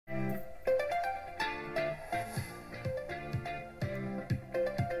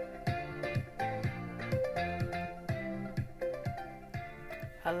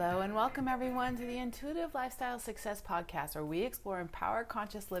Hello and welcome everyone to the Intuitive Lifestyle Success Podcast, where we explore empowered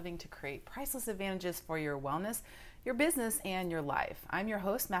conscious living to create priceless advantages for your wellness, your business, and your life. I'm your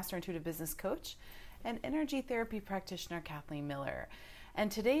host, Master Intuitive Business Coach and Energy Therapy Practitioner, Kathleen Miller. And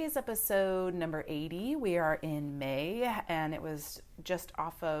today is episode number 80. We are in May, and it was just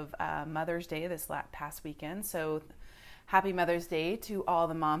off of Mother's Day this past weekend. So happy Mother's Day to all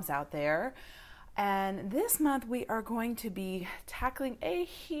the moms out there. And this month we are going to be tackling a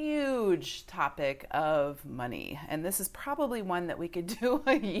huge topic of money. And this is probably one that we could do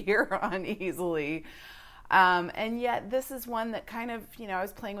a year on easily. And yet this is one that kind of, I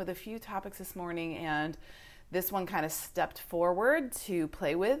was playing with a few topics this morning, and this one kind of stepped forward to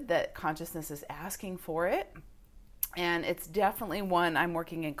play with, that consciousness is asking for it. And it's definitely one I'm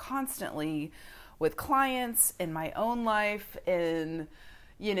working in constantly with clients in my own life, in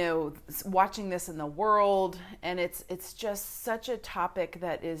watching this in the world. And it's just such a topic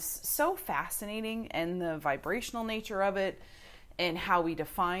that is so fascinating, and the vibrational nature of it and how we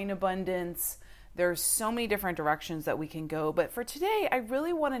define abundance. There's so many different directions that we can go. But for today, I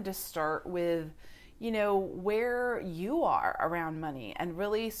really wanted to start with, where you are around money, and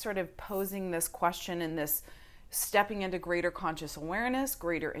really sort of posing this question and this stepping into greater conscious awareness,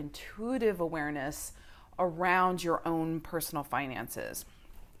 greater intuitive awareness around your own personal finances.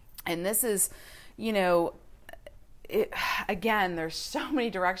 And this is, again, there's so many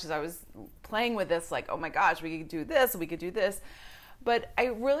directions. I was playing with this like, oh my gosh, we could do this, we could do this. But I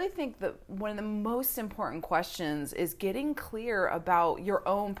really think that one of the most important questions is getting clear about your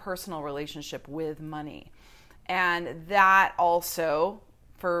own personal relationship with money. And that also,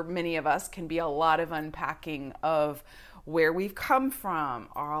 for many of us, can be a lot of unpacking of where we've come from,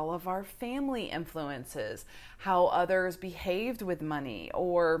 all of our family influences, how others behaved with money,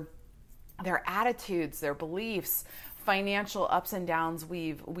 or their attitudes, their beliefs, financial ups and downs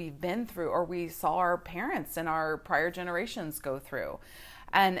we've been through, or we saw our parents and our prior generations go through.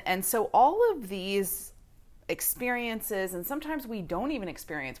 And so all of these experiences, and sometimes we don't even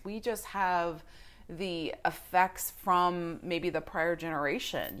experience, we just have the effects from maybe the prior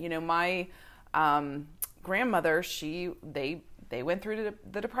generation. My grandmother, they went through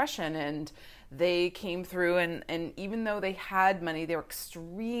the Depression, and they came through, and even though they had money, they were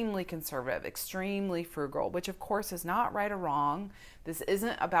extremely conservative, extremely frugal, which of course is not right or wrong. This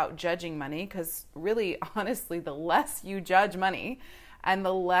isn't about judging money, because really, honestly, the less you judge money and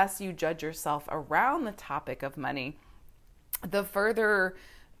the less you judge yourself around the topic of money, the further,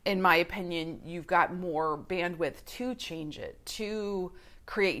 in my opinion, you've got more bandwidth to change it, to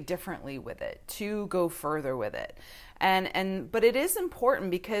create differently with it, to go further with it. But it is important,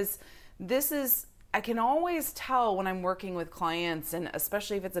 because I can always tell when I'm working with clients, and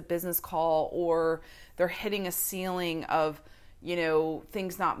especially if it's a business call or they're hitting a ceiling of,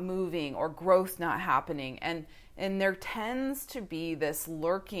 things not moving or growth not happening. And there tends to be this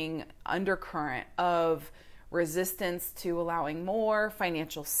lurking undercurrent of resistance to allowing more,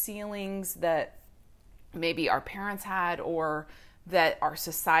 financial ceilings that maybe our parents had, or that our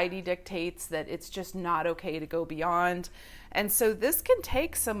society dictates that it's just not okay to go beyond. And so this can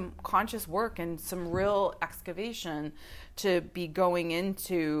take some conscious work and some real excavation to be going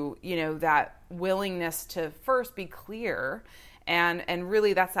into, that willingness to first be clear. And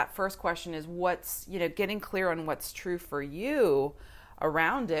really that's that first question is what's, getting clear on what's true for you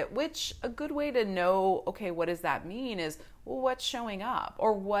around it, which a good way to know, okay, what does that mean is, well, what's showing up,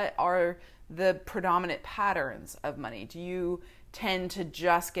 or what are the predominant patterns of money? Do you tend to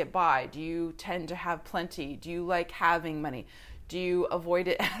just get by? Do you tend to have plenty? Do you like having money? Do you avoid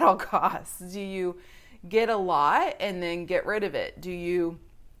it at all costs? Do you get a lot and then get rid of it? Do you,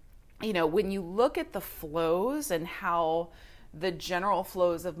 when you look at the flows and how the general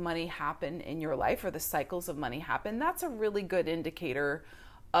flows of money happen in your life, or the cycles of money happen, that's a really good indicator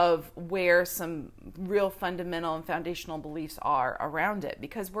of where some real fundamental and foundational beliefs are around it,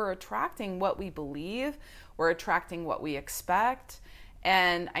 because we're attracting what we believe, we're attracting what we expect.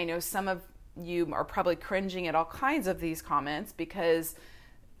 And I know some of you are probably cringing at all kinds of these comments, because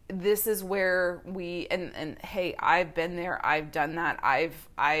this is where and hey, I've been there, I've done that,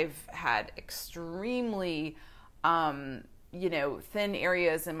 I've had extremely thin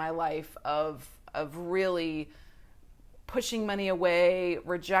areas in my life of really pushing money away,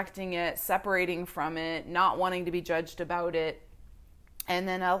 rejecting it, separating from it, not wanting to be judged about it, and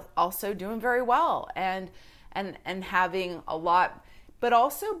then also doing very well and having a lot, but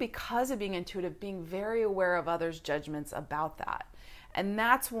also because of being intuitive, being very aware of others' judgments about that. And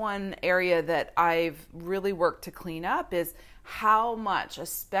that's one area that I've really worked to clean up, is how much,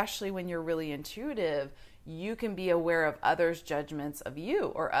 especially when you're really intuitive, you can be aware of others' judgments of you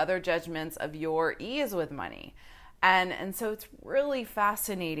or other judgments of your ease with money. And so it's really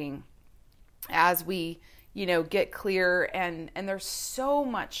fascinating as we, get clear, and there's so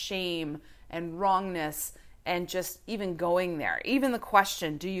much shame and wrongness and just even going there. Even the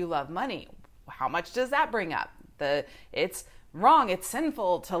question, do you love money? How much does that bring up? It's wrong. It's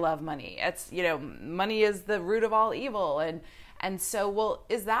sinful to love money. It's, money is the root of all evil. And so, well,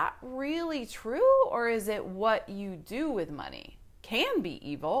 is that really true? Or is it what you do with money can be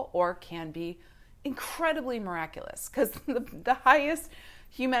evil or can be incredibly miraculous? Because the highest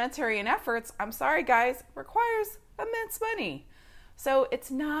humanitarian efforts, I'm sorry guys, requires immense money. So it's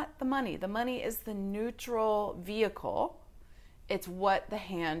not the money. The money is the neutral vehicle. It's what the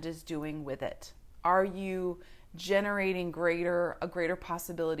hand is doing with it. Are you generating a greater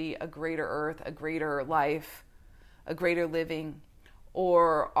possibility, a greater earth, a greater life, a greater living?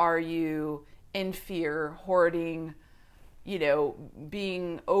 Or are you in fear, hoarding,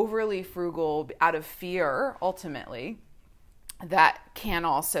 being overly frugal out of fear, ultimately, that can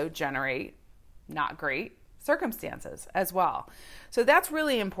also generate not great circumstances as well. So that's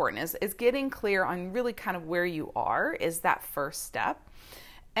really important, is getting clear on really kind of where you are is that first step.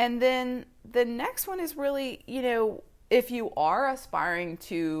 And then the next one is really, if you are aspiring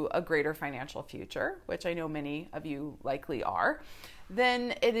to a greater financial future, which I know many of you likely are,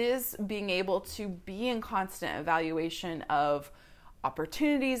 then it is being able to be in constant evaluation of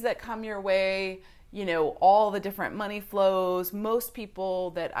opportunities that come your way, all the different money flows. Most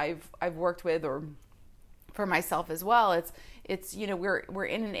people that I've worked with, or for myself as well, it's we're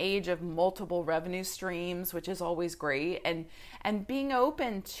in an age of multiple revenue streams, which is always great, and being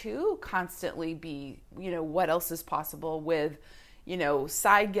open to constantly be, what else is possible with,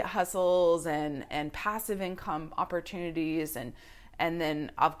 side hustles and passive income opportunities, and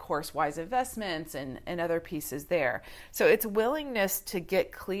then of course wise investments and other pieces there. So it's willingness to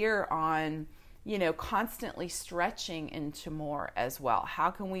get clear on, constantly stretching into more as well.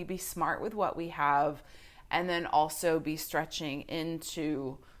 How can we be smart with what we have, and then also be stretching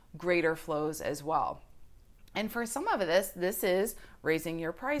into greater flows as well? And for some of this is raising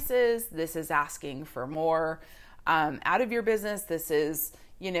your prices. This is asking for more out of your business. This is,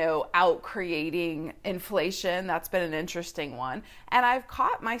 out creating inflation. That's been an interesting one. And I've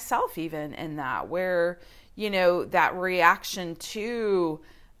caught myself even in that, where, that reaction to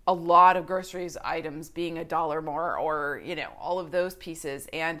a lot of groceries items being $1 more, or, all of those pieces,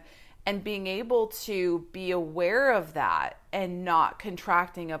 and being able to be aware of that and not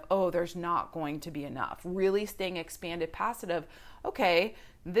contracting of, oh, there's not going to be enough. Really staying expanded past it of, okay,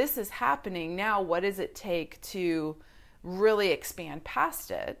 this is happening now. What does it take to really expand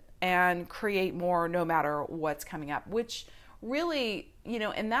past it and create more no matter what's coming up? Which really,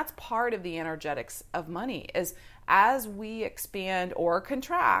 and that's part of the energetics of money, is as we expand or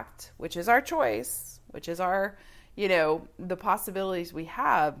contract, which is our choice, which is our, the possibilities we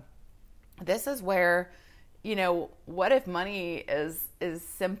have. This is where, what if money is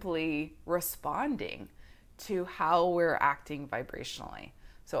simply responding to how we're acting vibrationally?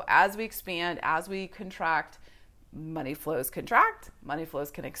 So as we expand, as we contract, money flows contract, money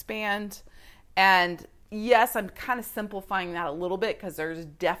flows can expand. And yes, I'm kind of simplifying that a little bit, because there's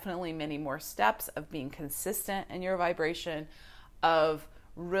definitely many more steps of being consistent in your vibration, of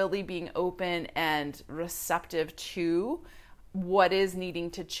really being open and receptive to what is needing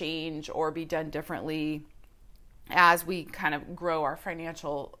to change or be done differently as we kind of grow our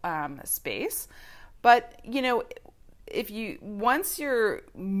financial space. But, once you're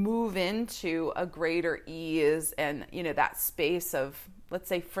move into a greater ease and, that space of, let's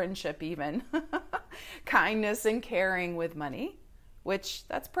say, friendship, even kindness and caring with money, which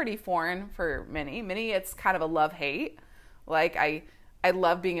that's pretty foreign for many. Many, it's kind of a love-hate. Like, I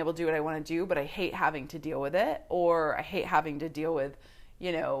love being able to do what I want to do, but I hate having to deal with it, or I hate having to deal with,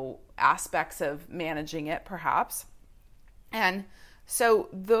 aspects of managing it perhaps. And so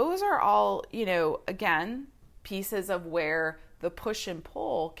those are all, again, pieces of where the push and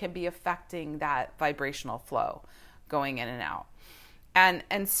pull can be affecting that vibrational flow going in and out.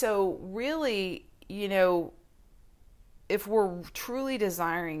 And so really, if we're truly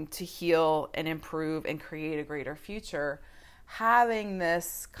desiring to heal and improve and create a greater future, having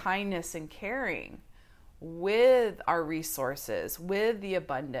this kindness and caring with our resources, with the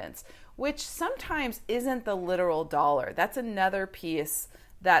abundance, which sometimes isn't the literal dollar. That's another piece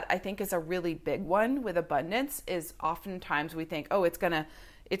that I think is a really big one with abundance, is oftentimes we think, oh, it's gonna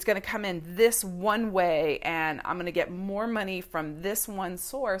come in this one way, and I'm gonna get more money from this one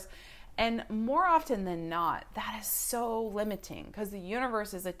source. And more often than not, that is so limiting, because the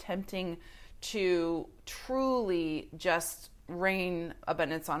universe is attempting to truly just rain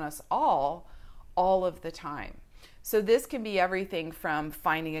abundance on us all of the time. So this can be everything from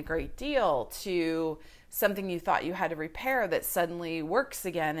finding a great deal to something you thought you had to repair that suddenly works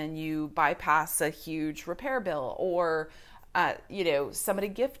again and you bypass a huge repair bill, or somebody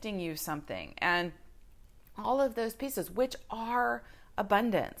gifting you something, and all of those pieces, which are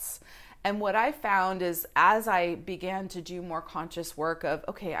abundance. And what I found is, as I began to do more conscious work of,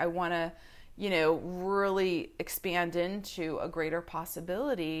 okay, I want to, really expand into a greater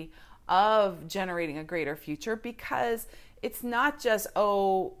possibility of generating a greater future, because it's not just,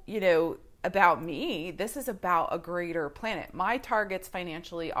 about me. This is about a greater planet. My targets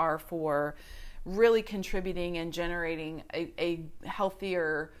financially are for really contributing and generating a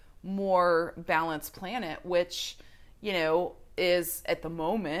healthier, more balanced planet, which, is at the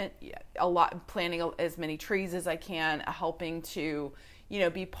moment a lot, planting as many trees as I can, helping to,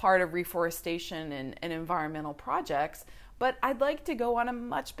 be part of reforestation and environmental projects. But I'd like to go on a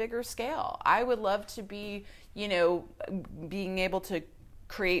much bigger scale. I would love to be, being able to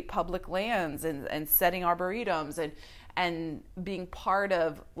create public lands and setting arboretums and being part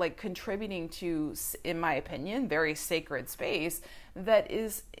of, like, contributing to, in my opinion, very sacred space that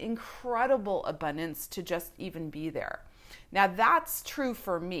is incredible abundance to just even be there. Now that's true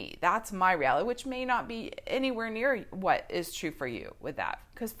for me. That's my reality, which may not be anywhere near what is true for you with that.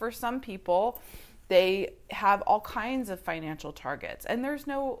 Because for some people, they have all kinds of financial targets, and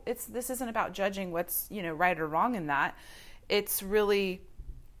this isn't about judging what's, right or wrong in that. It's really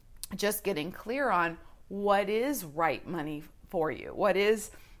just getting clear on what is right money for you. What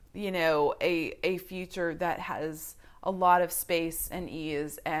is, a future that has a lot of space and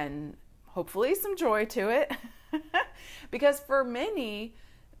ease and hopefully some joy to it. Because for many,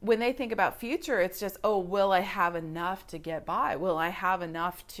 when they think about future, it's just, oh, will I have enough to get by? Will I have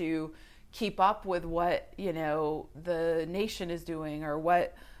enough to keep up with what, the nation is doing, or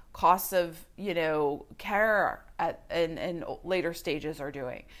what costs of, care and later stages are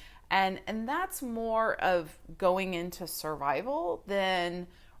doing? And that's more of going into survival than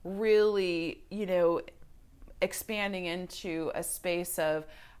really, expanding into a space of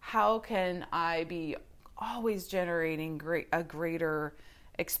how can I be always generating a greater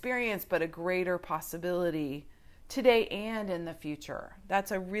experience, but a greater possibility today and in the future.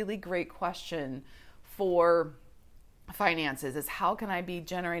 That's a really great question for finances, is how can I be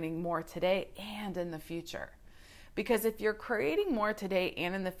generating more today and in the future? Because if you're creating more today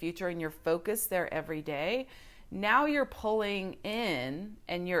and in the future and you're focused there every day, now you're pulling in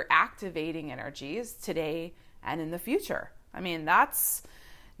and you're activating energies today and in the future. I mean,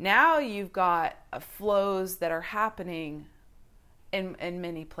 now you've got flows that are happening in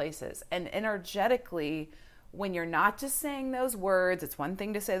many places. And energetically, when you're not just saying those words, it's one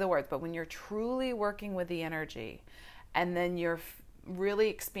thing to say the words, but when you're truly working with the energy, and then you're really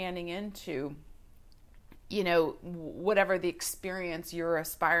expanding into, whatever the experience you're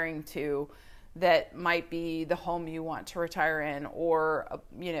aspiring to, that might be the home you want to retire in, or,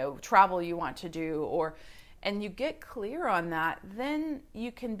 travel you want to do, and you get clear on that, then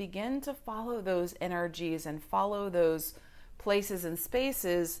you can begin to follow those energies and follow those places and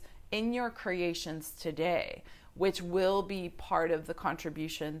spaces in your creations today, which will be part of the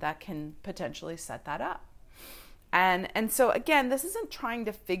contribution that can potentially set that up. And so again, this isn't trying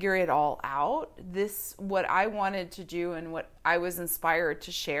to figure it all out. What I wanted to do and what I was inspired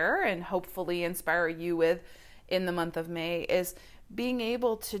to share and hopefully inspire you with in the month of May is being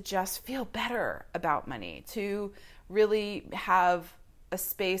able to just feel better about money, to really have a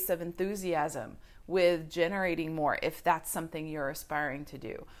space of enthusiasm with generating more, if that's something you're aspiring to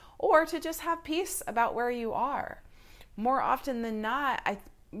do, or to just have peace about where you are. More often than not, I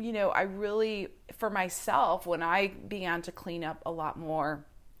really, for myself, when I began to clean up a lot more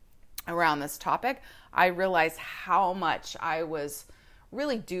around this topic, I realized how much I was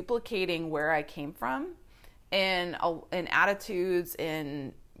really duplicating where I came from, in attitudes,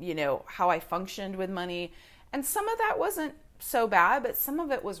 in, how I functioned with money. And some of that wasn't so bad, but some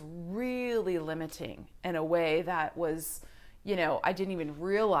of it was really limiting in a way that was, I didn't even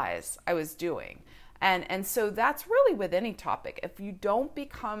realize I was doing. And so that's really with any topic. If you don't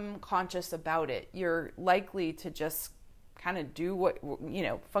become conscious about it, you're likely to just kind of do what,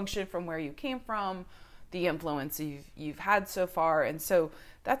 function from where you came from, the influence you've had so far. And so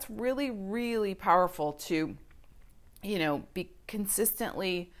that's really, really powerful to, be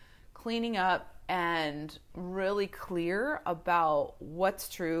consistently cleaning up and really clear about what's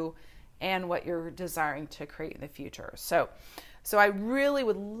true and what you're desiring to create in the future. So I really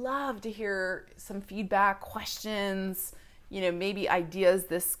would love to hear some feedback, questions, maybe ideas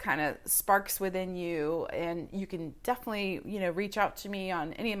this kind of sparks within you. And you can definitely, reach out to me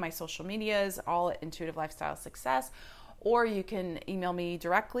on any of my social medias, all at Intuitive Lifestyle Success, or you can email me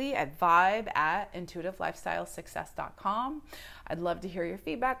directly at vibe@intuitivelifestylesuccess.com. I'd love to hear your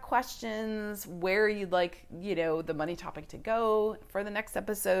feedback, questions, where you'd like, the money topic to go for the next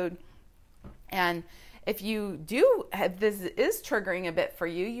episode. And if you do, if this is triggering a bit for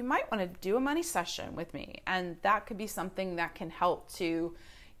you, you might want to do a money session with me. And that could be something that can help to,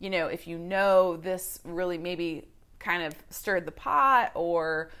 if this really maybe kind of stirred the pot,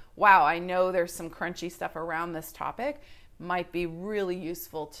 or wow, I know there's some crunchy stuff around this topic, might be really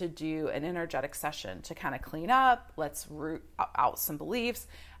useful to do an energetic session to kind of clean up, let's root out some beliefs,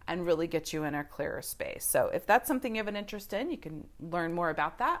 and really get you in a clearer space. So if that's something you have an interest in, you can learn more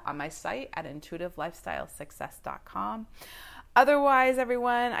about that on my site at intuitivelifestylesuccess.com. Otherwise,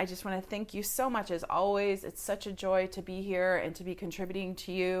 everyone, I just want to thank you so much as always. It's such a joy to be here and to be contributing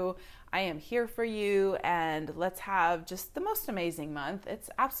to you. I am here for you, and let's have just the most amazing month. It's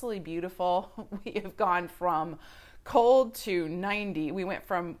absolutely beautiful. We have gone from cold to 90. We went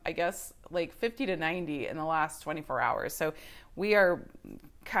from, I guess, like 50 to 90 in the last 24 hours. So we are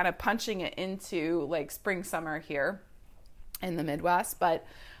kind of punching it into like spring, summer here in the Midwest. But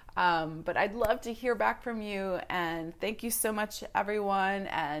I'd love to hear back from you. And thank you so much, everyone,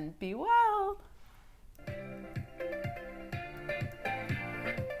 and be well.